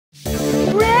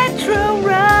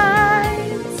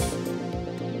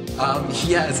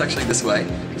Yeah, it's actually this way.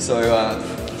 So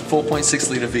 4.6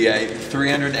 litre V8,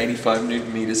 385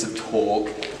 Newton meters of torque,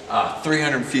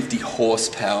 350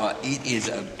 horsepower. It is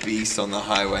a beast on the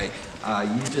highway.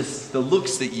 The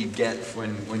looks that you get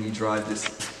when you drive this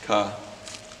car.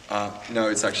 No,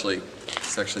 it's actually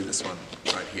this one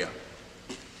right here.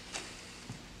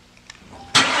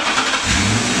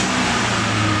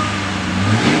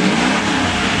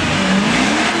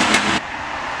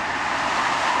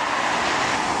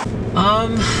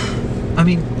 I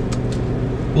mean,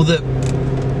 well,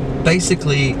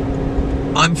 basically,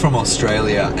 I'm from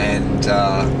Australia, and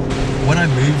when I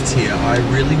moved here, I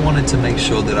really wanted to make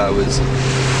sure that I was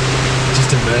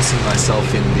just immersing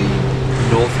myself in the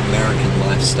North American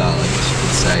lifestyle, I guess you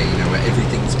could say, you know, where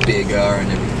everything's bigger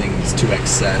and everything's to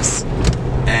excess.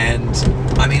 And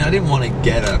I mean, I didn't want to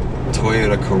get a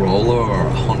Toyota Corolla or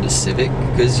a Honda Civic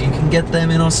because you can get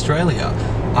them in Australia.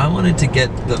 I wanted to get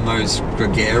the most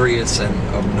gregarious and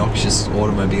obnoxious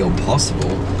automobile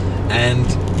possible, and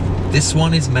this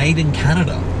one is made in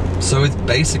Canada. So it's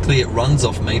basically, it runs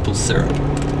off maple syrup.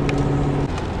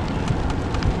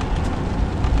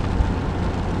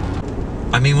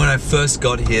 I mean, when I first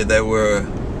got here, there were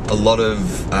a lot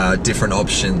of different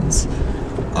options.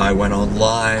 I went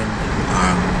online,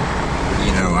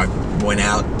 you know, I went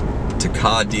out to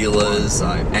car dealers,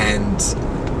 and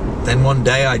then one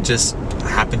day I just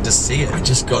happened to see it. I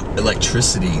just got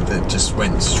electricity that just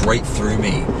went straight through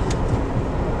me,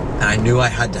 and I knew I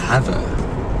had to have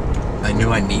her. I knew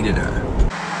I needed her.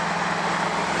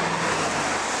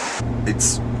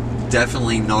 It's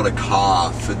definitely not a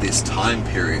car for this time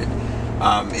period.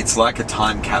 It's like a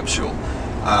time capsule.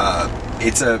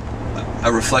 It's a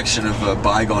reflection of a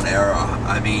bygone era.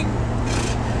 I mean,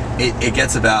 it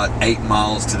gets about 8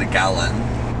 miles to the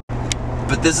gallon,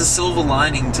 but there's a silver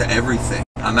lining to everything.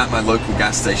 I'm at my local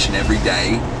gas station every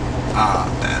day,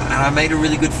 and I made a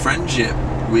really good friendship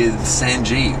with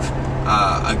Sanjeev,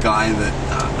 a guy that,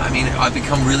 I mean, I've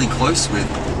become really close with,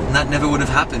 and that never would have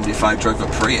happened if I drove a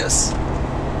Prius.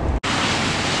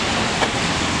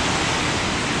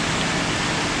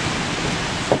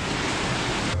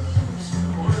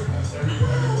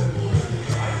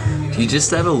 You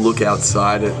just ever look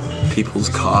outside at people's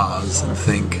cars and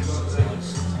think,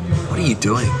 what are you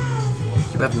doing?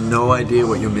 You have no idea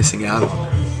what you're missing out on.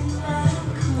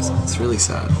 It's really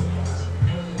sad.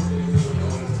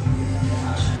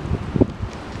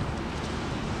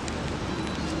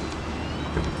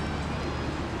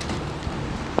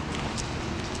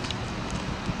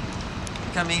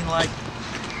 I mean, like,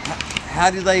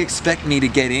 how do they expect me to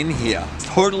get in here?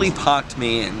 Totally parked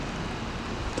me in.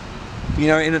 You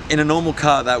know, in a normal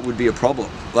car, that would be a problem.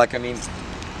 Like, I mean,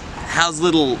 how's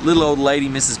little old lady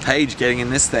Mrs. Page getting in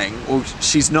this thing? Well,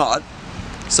 she's not.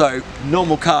 So,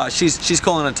 normal car, she's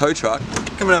calling a tow truck.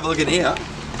 Come and have a look in here,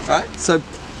 right? So,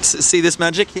 see this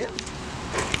magic here?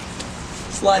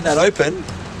 Slide that open,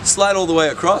 slide all the way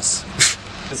across.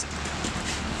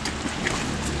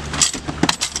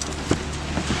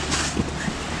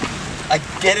 I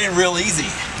get in real easy,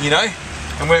 you know?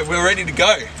 And we're ready to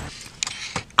go.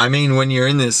 I mean, when you're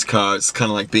in this car, it's kind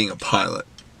of like being a pilot.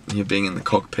 You're being in the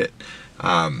cockpit.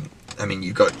 I mean,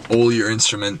 you've got all your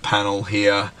instrument panel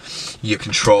here, your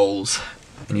controls,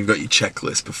 and you've got your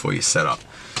checklist before you set up.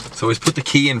 So always put the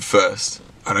key in first.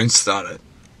 I don't start it,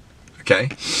 okay?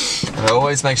 And I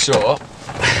always make sure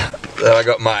that I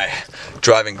got my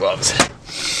driving gloves,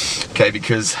 okay?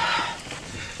 Because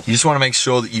you just want to make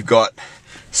sure that you've got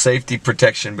safety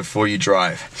protection before you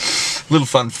drive. Little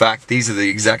fun fact, these are the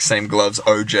exact same gloves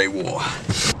OJ wore.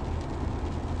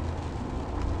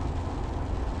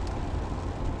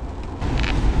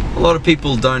 A lot of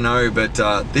people don't know, but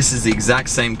this is the exact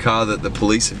same car that the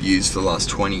police have used for the last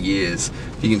 20 years.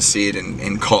 You can see it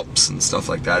in cops and stuff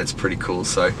like that. It's pretty cool.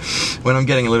 So when I'm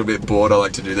getting a little bit bored, I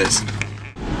like to do this.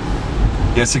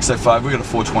 Yeah, 605, we got a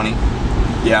 420.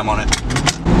 Yeah, I'm on it.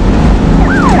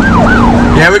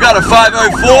 Yeah, we got a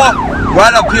 504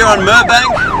 right up here on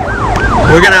Merbank.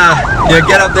 We're gonna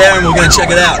get up there and we're gonna check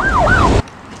it out.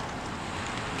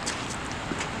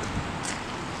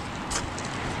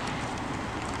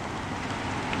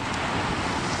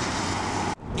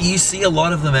 You see a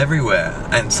lot of them everywhere,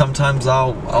 and sometimes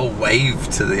I'll wave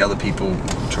to the other people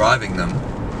driving them.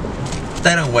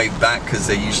 They don't wave back because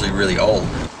they're usually really old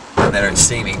and they don't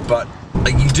see me, but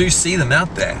you do see them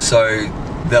out there. So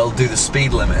they'll do the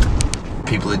speed limit.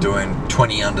 People are doing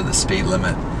 20 under the speed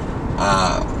limit.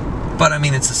 But I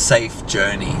mean, it's a safe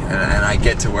journey, and I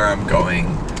get to where I'm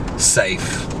going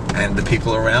safe, and the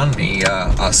people around me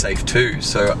are safe too.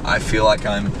 So I feel like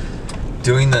I'm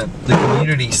doing the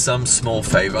community some small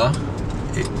favor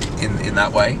in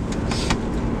that way.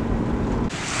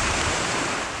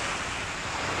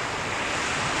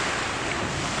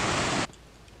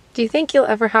 Do you think you'll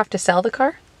ever have to sell the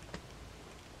car?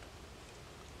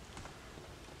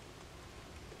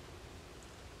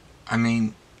 I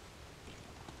mean,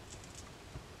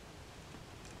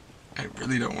 I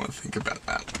really don't want to think about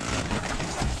that.